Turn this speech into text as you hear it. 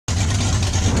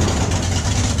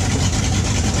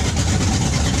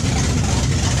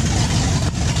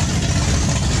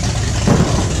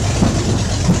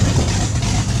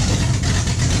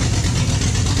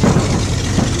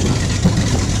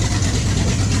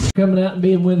Coming out and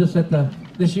being with us at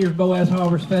this year's Boaz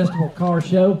Harvest Festival Car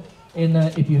Show. And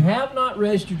if you have not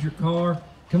registered your car,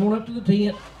 come on up to the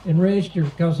tent and register,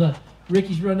 because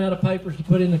Ricky's running out of papers to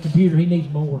put in the computer. He needs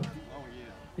more.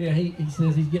 Yeah, he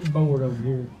says he's getting bored over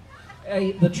here.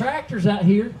 Hey, the tractor's out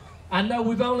here. I know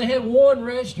we've only had one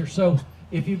register, so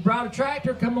if you brought a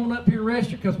tractor, come on up here and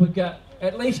register, because we've got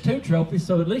at least 2 trophies,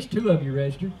 so at least 2 of you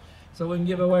registered, so we can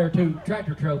give away our 2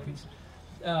 tractor trophies.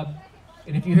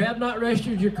 And if you have not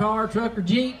registered your car, truck, or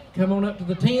Jeep, come on up to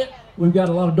the tent. We've got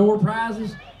a lot of door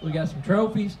prizes, we got some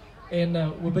trophies, and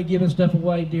we'll be giving stuff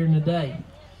away during the day.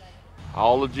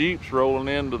 All the Jeeps rolling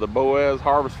into the Boaz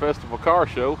Harvest Festival Car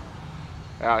Show.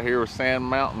 Out here with Sand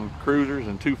Mountain Cruisers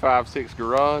and 256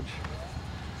 Garage.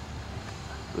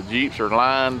 The Jeeps are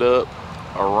lined up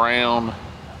around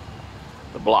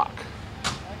the block.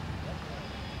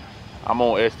 I'm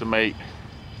gonna estimate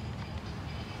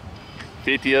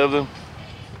 50 of them.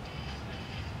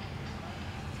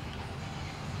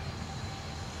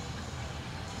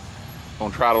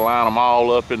 Gonna try to line them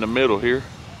all up in the middle here.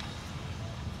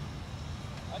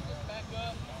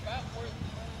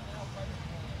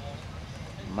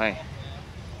 Man.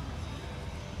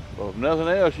 Well, if nothing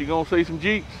else, you're gonna see some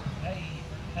Jeeps. Hey,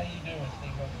 how you doing,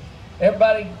 Steve?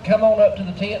 Everybody come on up to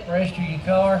the tent and register your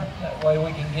car. That way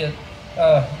we can get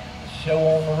show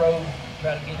on the road,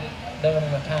 try to get it done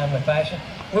in a timely fashion.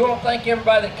 We want to thank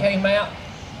everybody that came out.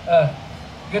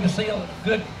 Good to see a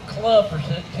good club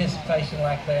participation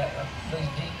like that. These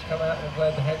Jeeps come out, and we're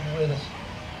glad to have you with us.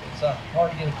 It's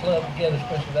hard to get a club together,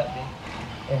 especially that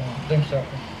big, and do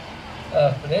something.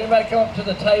 But anybody come up to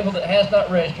the table that has not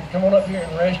registered, come on up here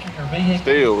and register your vehicle.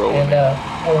 Still rolling. And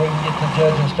where we can get the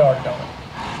judging started on it.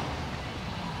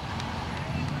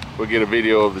 We'll get a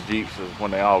video of the Jeeps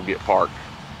when they all get parked.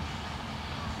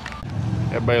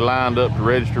 Everybody lined up to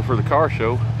register for the car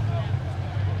show.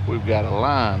 We've got a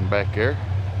line back there.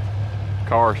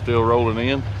 Car's still rolling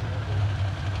in.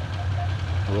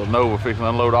 A little Nova fixing to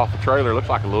unload off the trailer. Looks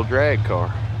like a little drag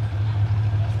car.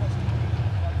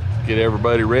 Get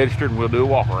everybody registered and we'll do a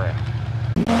walk around.